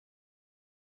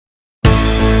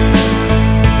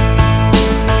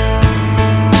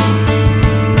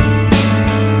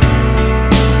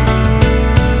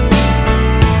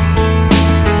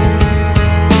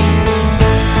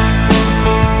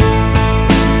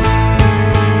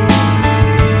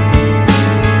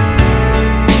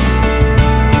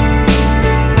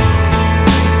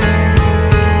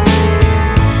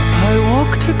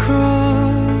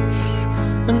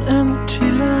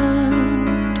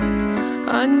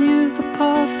knew the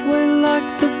pathway like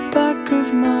the back of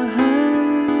my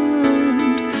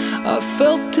hand. I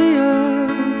felt the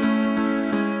earth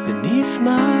beneath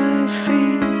my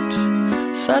feet,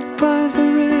 sat by the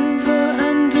river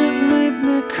and it made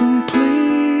me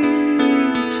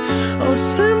complete. Oh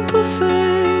simple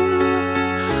thing,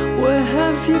 where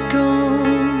have you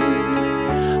gone?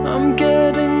 I'm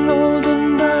getting old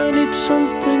and I need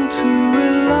something to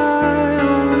rely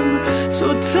on. So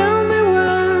tell me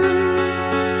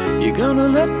when you're gonna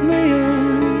let me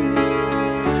in.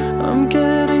 I'm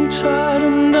getting tired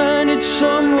and I need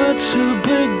somewhere to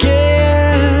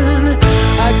begin.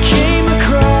 I came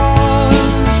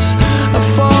across a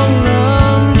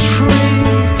fallen tree.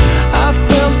 I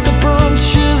felt the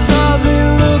branches, are they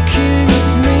looking at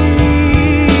me?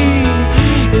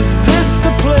 Is this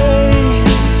the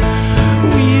place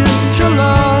we used to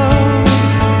love?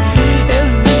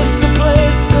 Is this the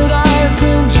place that I've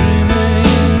been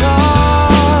dreaming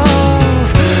of?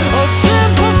 Oh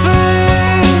simple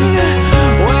thing,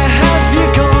 where have you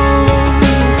gone?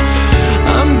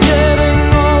 I'm getting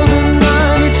old and I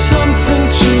need something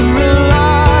to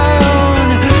rely on.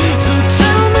 So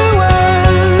tell me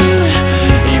when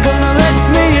you're gonna let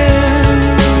me in.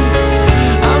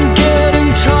 I'm getting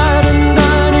tired and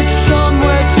I need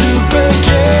somewhere to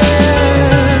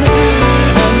begin.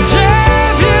 And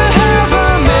if you have a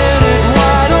minute,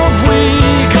 why don't we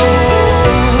go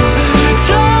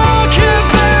talk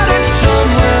about it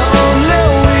somewhere only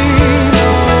we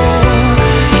know?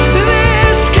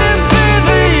 This could be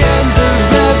the end of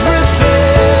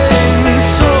everything.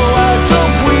 So why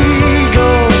don't we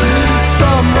go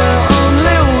somewhere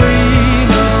only we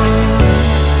know?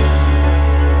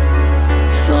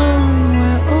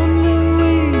 Somewhere only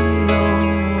we know.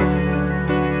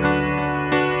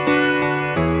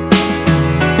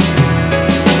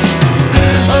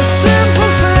 A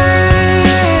simple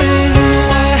thing,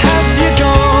 where have you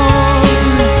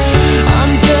gone?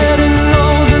 I'm getting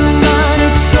old and I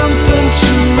need something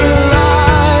to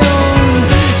rely on.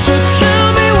 So tell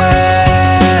me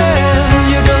when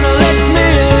you're gonna let me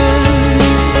in.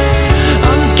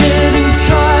 I'm getting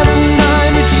tired and I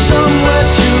need somewhere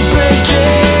to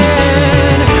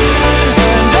begin.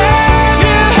 And if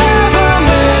you have a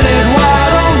minute, why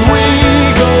don't we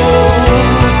go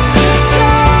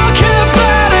talk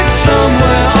about it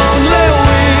somewhere only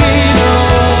we know?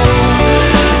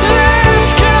 This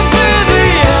could be the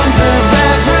end of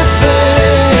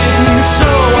everything. So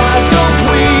why don't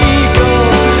we go?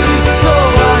 So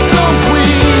why don't we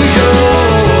go?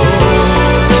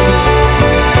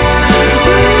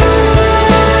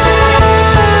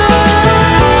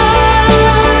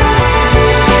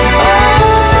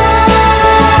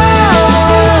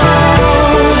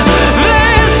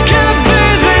 This could be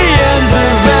the end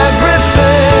of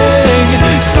everything.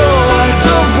 So why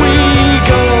don't we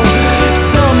go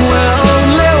somewhere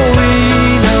only we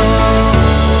know?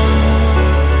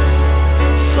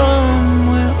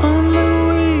 Somewhere only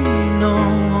we know.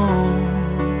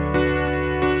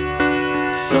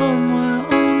 Somewhere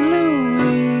only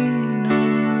we know.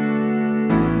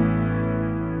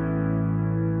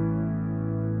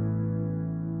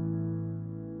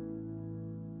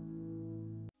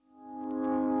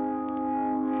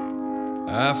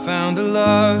 I found a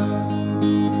love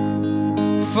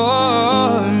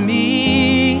for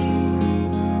me.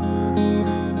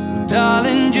 Well,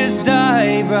 darling, just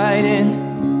dive right in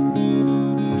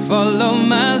and follow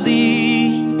my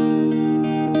lead.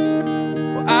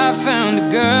 Well, I found a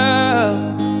girl,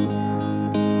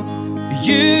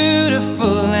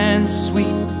 beautiful and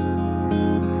sweet.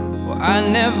 Well, I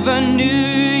never knew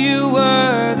you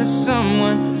were the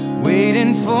someone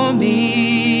waiting for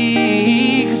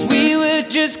me. 'Cause we were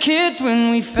just kids when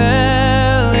we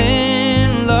fell in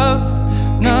love,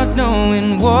 not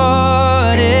knowing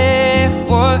what it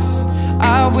was.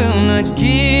 I will not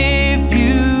give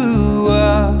you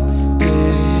up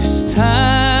this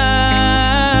time.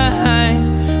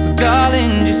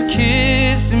 Darling, just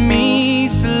kiss me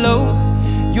slow.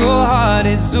 Your heart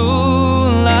is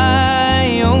all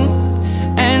I own,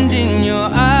 and in your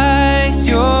eyes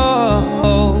you're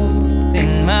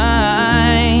holding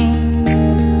mine.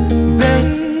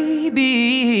 Baby,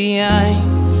 I'm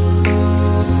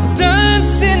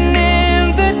dancing in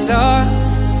the dark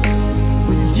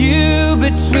with you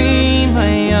between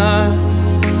my arms,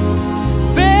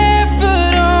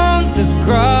 barefoot on the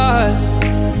grass,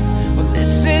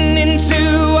 listening to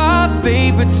our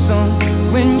favorite song.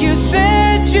 When you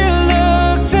said you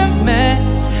looked a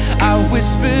mess, I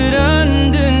whispered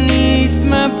underneath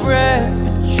my breath,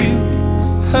 but you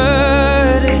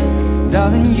heard it.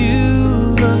 Darling, you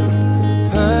look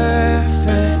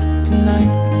perfect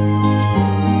tonight.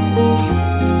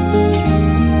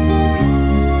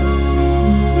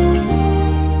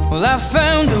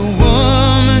 found a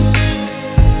woman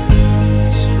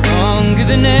stronger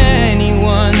than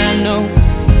anyone I know.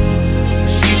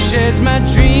 She shares my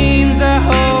dreams. I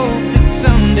hope that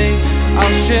someday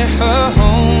I'll share her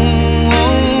home.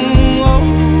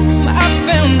 I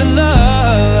found a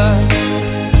love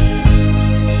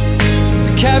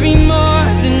to carry more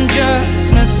than just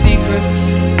my secrets,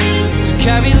 to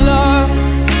carry love,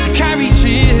 to carry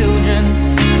children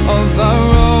of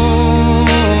our own.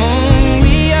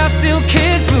 We are still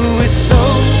kids, but we're so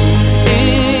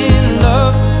in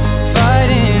love,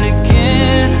 fighting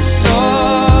against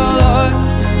all odds.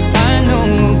 I know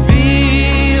we'll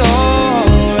be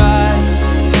alright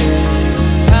this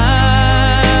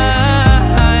time.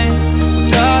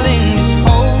 Darling, just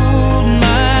hold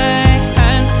my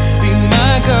hand, be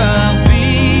my girl, I'll be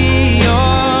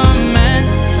your man.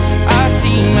 I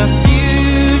see my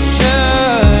future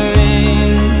in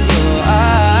your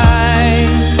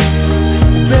eyes.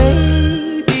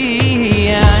 Baby,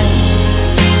 I'm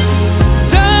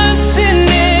dancing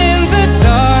in the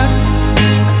dark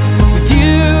with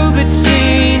you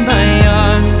between my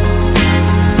arms,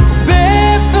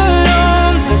 barefoot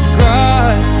on the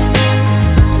grass,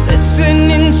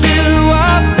 listening to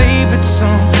our favorite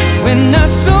song. When I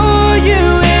saw you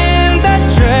in that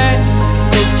dress,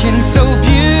 looking so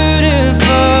beautiful,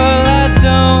 I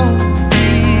don't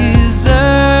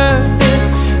deserve this.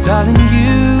 Darling,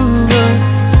 you look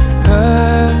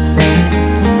perfect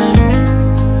tonight.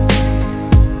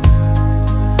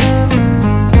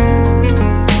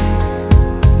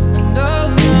 No,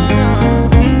 no, no.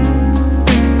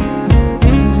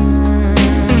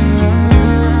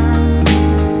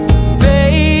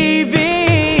 Baby,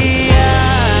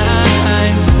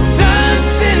 I'm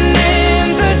dancing in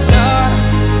the dark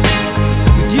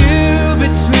with you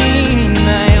between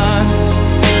my arms,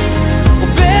 or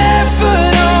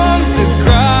barefoot on the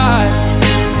grass,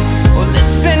 or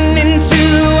listening to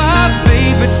our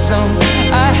favorite song.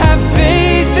 I have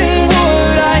faith in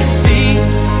what I see.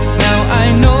 Now I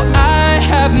know I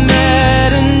have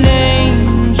met an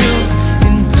angel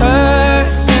in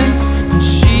person, and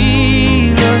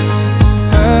she looks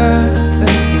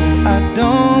perfect. I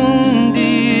don't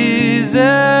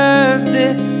deserve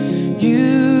this. You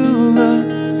look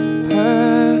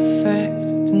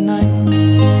perfect tonight.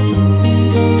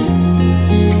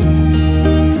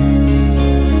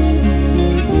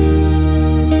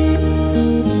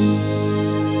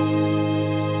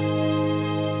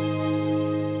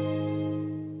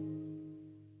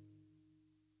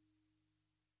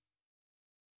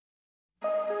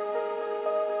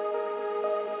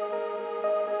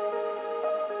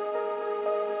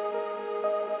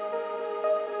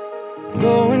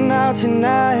 Going out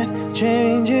tonight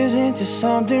changes into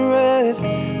something red.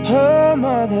 Her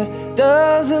mother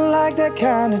doesn't like that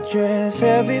kind of dress.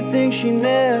 Everything she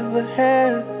never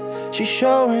had, she's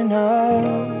showing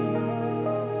off.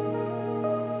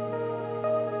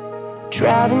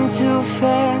 Driving too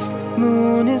fast,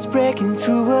 moon is breaking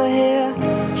through her hair.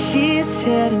 She's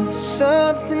heading for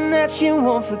something that she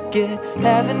won't forget.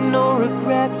 Having no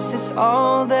regrets is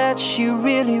all that she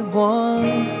really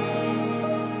wants.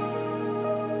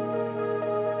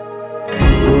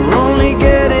 We're only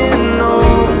getting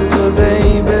older,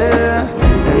 baby,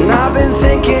 and I've been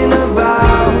thinking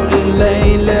about it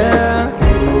lately.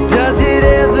 Does it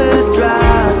ever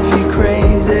drive you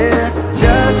crazy,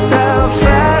 just how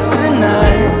fast the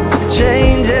night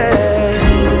changes?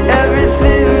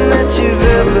 Everything that you've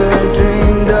ever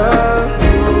dreamed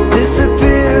of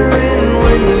disappearing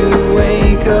when you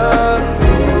wake up.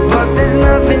 But there's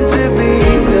nothing to be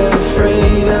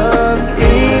afraid of.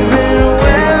 Even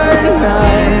when the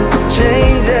night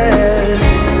changes,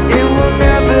 it will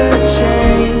never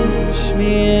change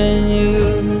me and you.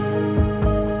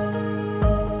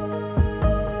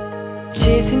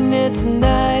 Chasing it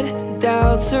tonight,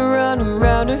 doubts are running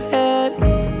round her head.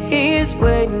 He's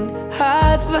waiting,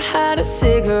 hides behind a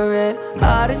cigarette.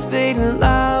 Heart is beating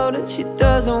loud and she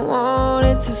doesn't want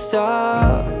it to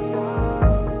stop.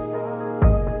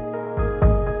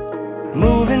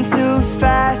 Moving too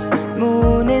fast,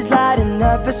 moon is lighting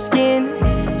up her skin.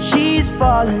 She's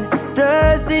falling,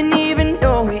 doesn't even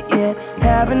know it yet.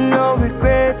 Having no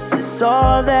regrets is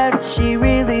all that she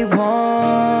really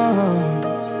wants.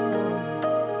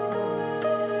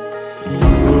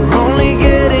 We're only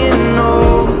getting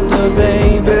older,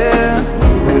 baby,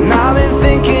 and I've been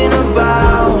thinking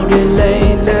about it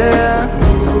lately.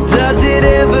 Does it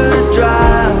ever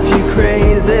drive you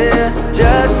crazy,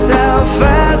 just how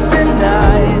fast the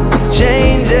night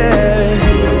changes?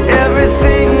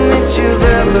 Everything that you've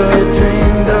ever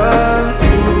dreamed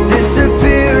of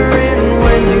disappearing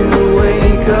when you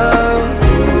wake up.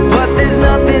 But there's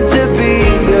nothing to be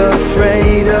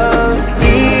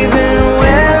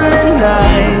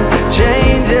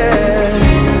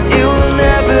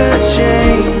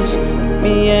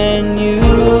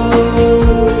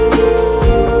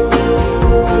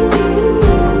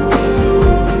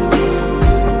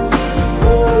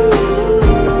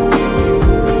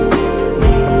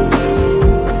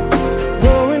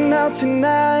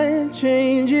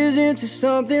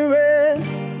in red.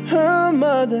 Her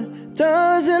mother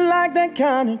doesn't like that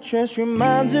kind of dress.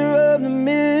 Reminds her of the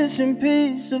missing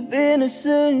piece of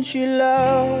innocence she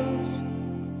lost.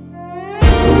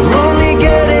 We're only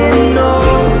getting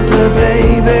older,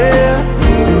 baby,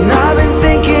 and I've been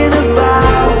thinking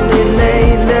about it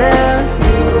lately.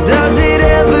 Does it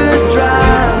ever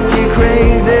drive you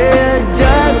crazy?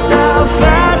 Just how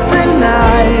fast the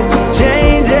night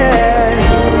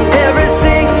changes.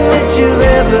 Everything that you've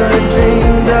ever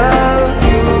dreamed of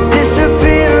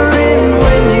disappearing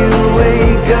when you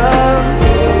wake up.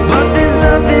 But there's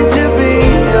nothing to be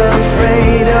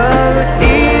afraid of.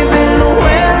 Even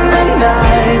when the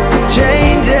night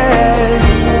changes,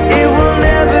 it will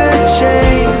never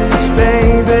change,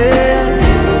 baby.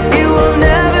 It will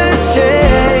never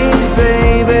change,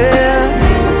 baby.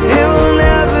 It will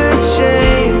never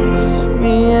change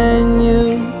me and you.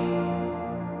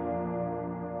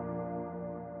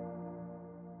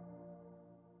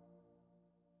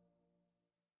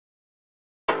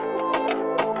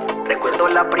 Recuerdo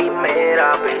la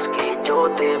primera vez que yo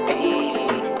te vi.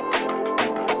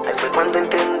 Ahí fue cuando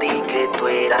entendí que tú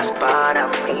eras para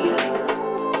mí.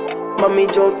 Mami,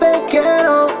 yo te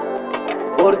quiero,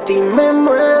 por ti me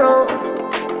muero.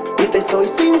 Y te soy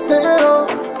sincero,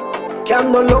 que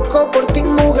ando loco por ti,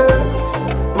 mujer.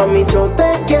 Mami, yo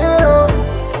te quiero,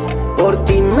 por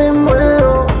ti me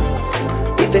muero.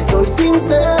 Y te soy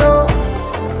sincero,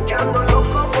 que ando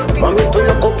loco por ti. Mami, estoy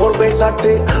loco por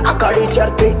besarte,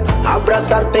 acariciarte,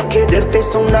 abrazarte, quererte,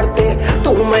 sonarte.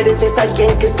 Tú mereces a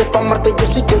alguien que sepa amarte. Yo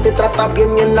soy quien te trata bien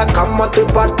y en la cama te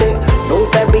parte.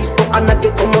 Nunca he visto a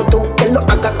nadie como tú, que lo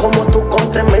haga como tú,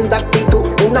 con tremenda actitud.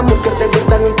 Una mujer de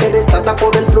verdad no interesada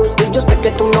por el flux. Y yo sé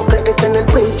que tú no crees en el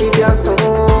principio.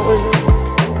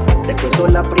 Recuerdo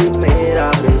la primera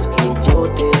vez que yo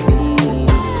te vi.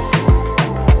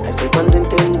 Ahí fue cuando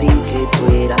entendí que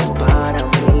tú eras para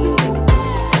mí.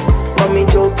 Mami,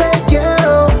 yo te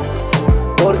quiero,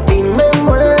 por ti me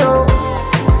muero.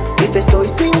 Y te soy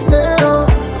sincero,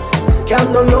 que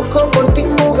ando loco por ti,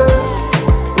 mujer.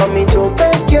 Mami, yo te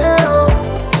quiero,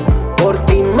 por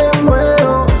ti me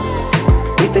muero.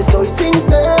 Y te soy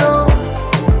sincero,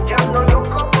 que ando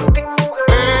loco por ti, mujer.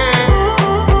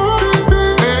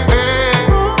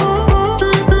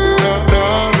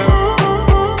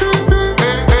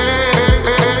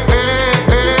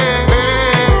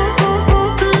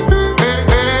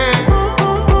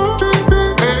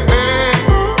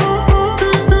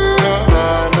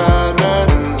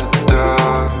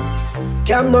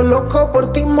 Que ando loco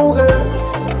por ti, mujer.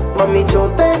 Mami, yo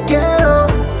te quiero,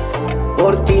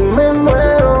 por ti me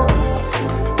muero.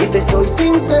 Y te soy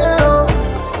sincero,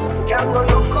 que ando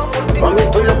loco por ti. Mami,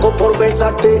 estoy loco por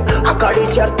besarte,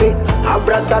 acariciarte,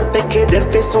 abrazarte,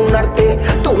 quererte, sonarte.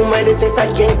 Tú mereces a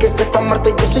alguien que sepa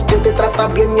amarte. Yo soy quien te trata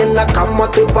bien y en la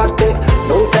cama te parte.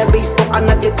 Nunca he visto a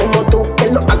nadie como tú, que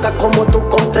lo haga como tú,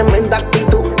 con tremenda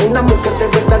actitud. Una mujer de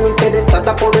verdad no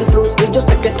interesada por el flux. Y yo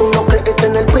sé que tú no crees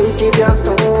en el principio.